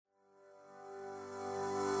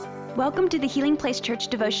Welcome to the Healing Place Church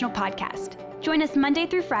Devotional Podcast. Join us Monday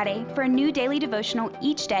through Friday for a new daily devotional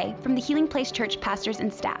each day from the Healing Place Church pastors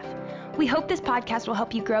and staff. We hope this podcast will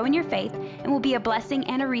help you grow in your faith and will be a blessing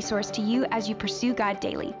and a resource to you as you pursue God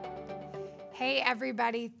daily. Hey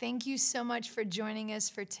everybody, thank you so much for joining us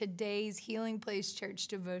for today's Healing Place Church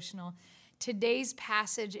devotional. Today's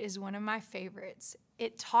passage is one of my favorites.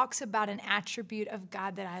 It talks about an attribute of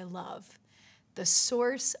God that I love, the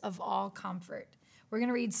source of all comfort. We're going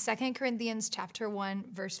to read 2 Corinthians chapter 1,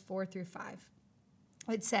 verse 4 through 5.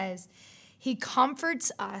 It says, "He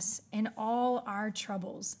comforts us in all our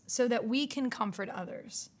troubles so that we can comfort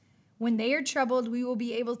others. When they are troubled, we will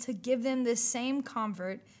be able to give them the same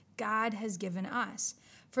comfort God has given us.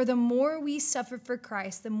 For the more we suffer for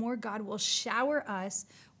Christ, the more God will shower us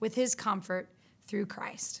with his comfort through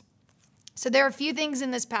Christ." So there are a few things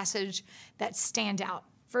in this passage that stand out.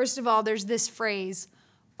 First of all, there's this phrase,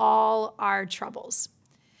 all our troubles.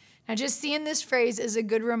 Now, just seeing this phrase is a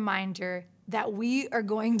good reminder that we are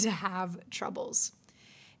going to have troubles.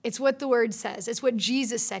 It's what the word says. It's what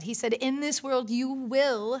Jesus said. He said, in this world, you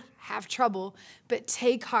will have trouble, but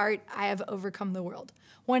take heart, I have overcome the world.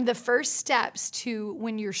 One of the first steps to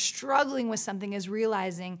when you're struggling with something is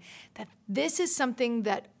realizing that this is something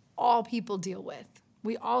that all people deal with.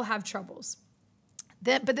 We all have troubles.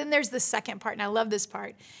 But then there's the second part, and I love this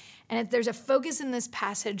part. And there's a focus in this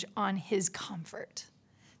passage on his comfort,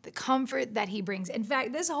 the comfort that he brings. In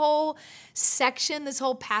fact, this whole section, this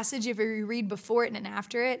whole passage, if you read before it and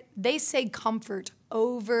after it, they say comfort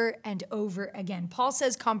over and over again. Paul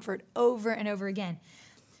says comfort over and over again.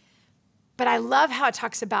 But I love how it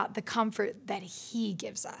talks about the comfort that he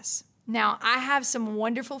gives us. Now, I have some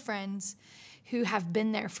wonderful friends who have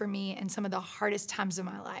been there for me in some of the hardest times of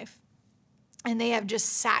my life. And they have just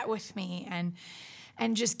sat with me and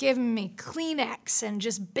just given me Kleenex and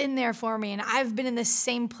just been there for me. And I've been in the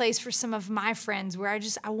same place for some of my friends where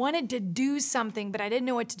I wanted to do something, but I didn't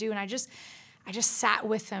know what to do. And I just sat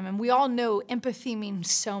with them. And we all know empathy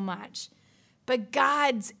means so much. But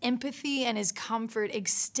God's empathy and his comfort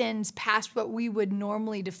extends past what we would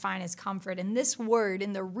normally define as comfort. And this word,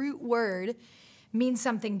 in the root word, means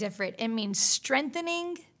something different. It means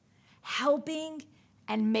strengthening, helping,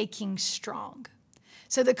 and making strong.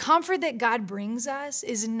 So the comfort that God brings us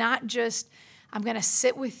is not just, I'm going to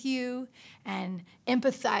sit with you and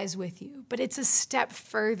empathize with you, but it's a step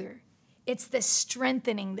further. It's this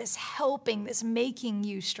strengthening, this helping, this making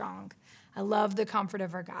you strong. I love the comfort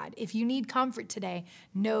of our God. If you need comfort today,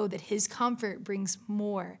 know that his comfort brings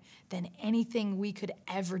more than anything we could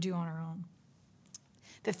ever do on our own.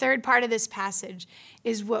 The third part of this passage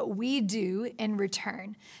is what we do in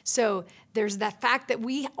return. So there's that fact that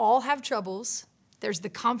we all have troubles. There's the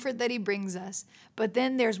comfort that he brings us, but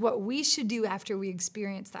then there's what we should do after we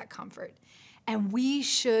experience that comfort. And we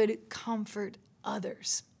should comfort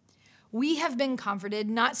others. We have been comforted,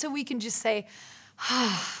 not so we can just say,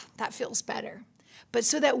 that feels better, but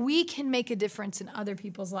so that we can make a difference in other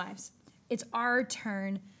people's lives. It's our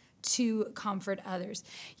turn to comfort others.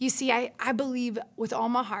 You see, I believe with all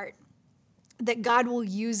my heart that God will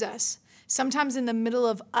use us. Sometimes in the middle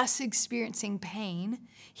of us experiencing pain,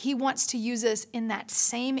 he wants to use us in that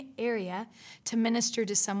same area to minister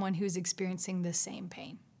to someone who's experiencing the same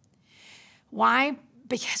pain. Why?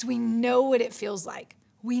 Because we know what it feels like.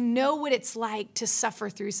 We know what it's like to suffer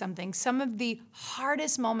through something. Some of the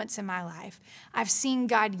hardest moments in my life, I've seen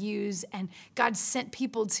God use, and God sent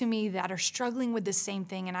people to me that are struggling with the same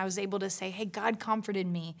thing, and I was able to say, hey, God comforted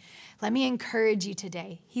me. Let me encourage you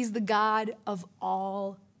today. He's the God of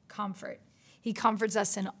all comfort. He comforts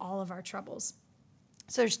us in all of our troubles.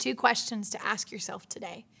 So there's two questions to ask yourself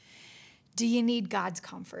today. Do you need God's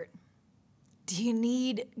comfort? Do you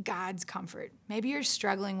need God's comfort? Maybe you're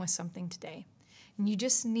struggling with something today, and you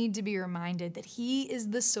just need to be reminded that he is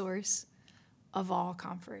the source of all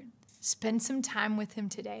comfort. Spend some time with him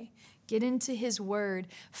today. Get into his word.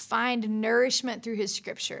 Find nourishment through his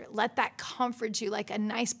scripture. Let that comfort you like a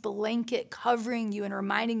nice blanket covering you and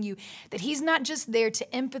reminding you that he's not just there to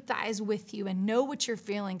empathize with you and know what you're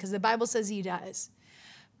feeling, because the Bible says he does,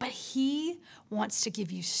 but he wants to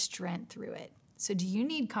give you strength through it. So do you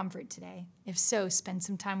need comfort today? If so, spend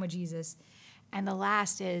some time with Jesus. And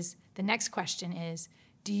the next question is,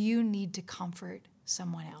 do you need to comfort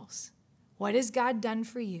someone else? What has God done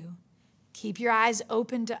for you? Keep your eyes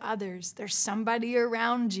open to others. There's somebody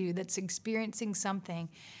around you that's experiencing something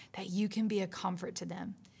that you can be a comfort to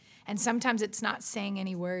them. And sometimes it's not saying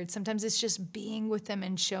any words. Sometimes it's just being with them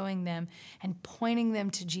and showing them and pointing them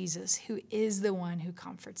to Jesus, who is the one who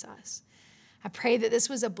comforts us. I pray that this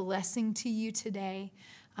was a blessing to you today.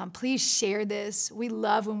 Please share this. We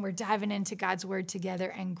love when we're diving into God's Word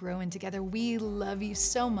together and growing together. We love you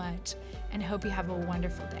so much and hope you have a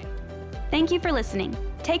wonderful day. Thank you for listening.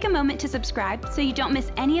 Take a moment to subscribe so you don't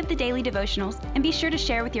miss any of the daily devotionals, and be sure to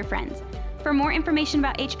share with your friends. For more information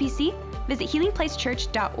about HPC, visit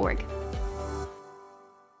healingplacechurch.org.